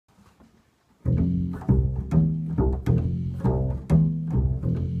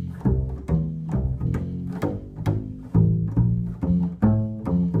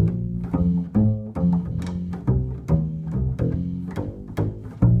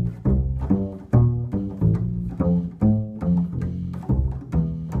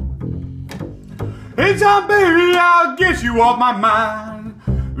Anytime, baby, I'll get you off my mind.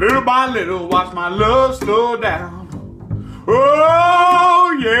 Little by little, watch my love slow down.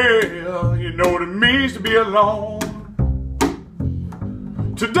 Oh, yeah, you know what it means to be alone.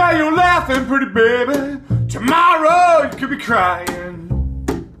 Today you're laughing, pretty baby. Tomorrow you could be crying.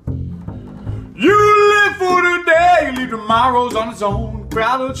 You live for today, leave tomorrow's on its own.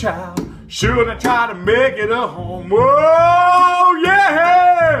 Proud little child, shouldn't try to make it a home. Oh,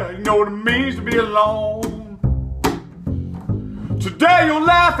 yeah, you know what it means to be alone. Today you're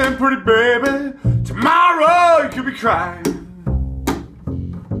laughing, pretty baby. Tomorrow you could be crying.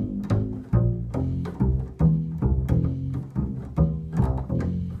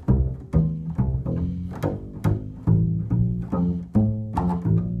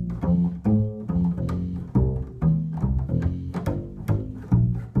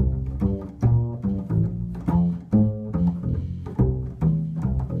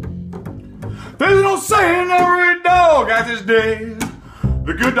 There's no saying every dog has his day.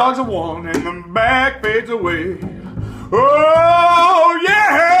 The good dogs are won and the bad fades away. Oh,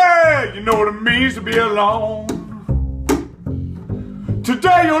 yeah, you know what it means to be alone.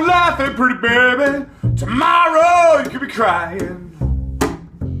 Today you're laughing, pretty baby. Tomorrow you could be crying.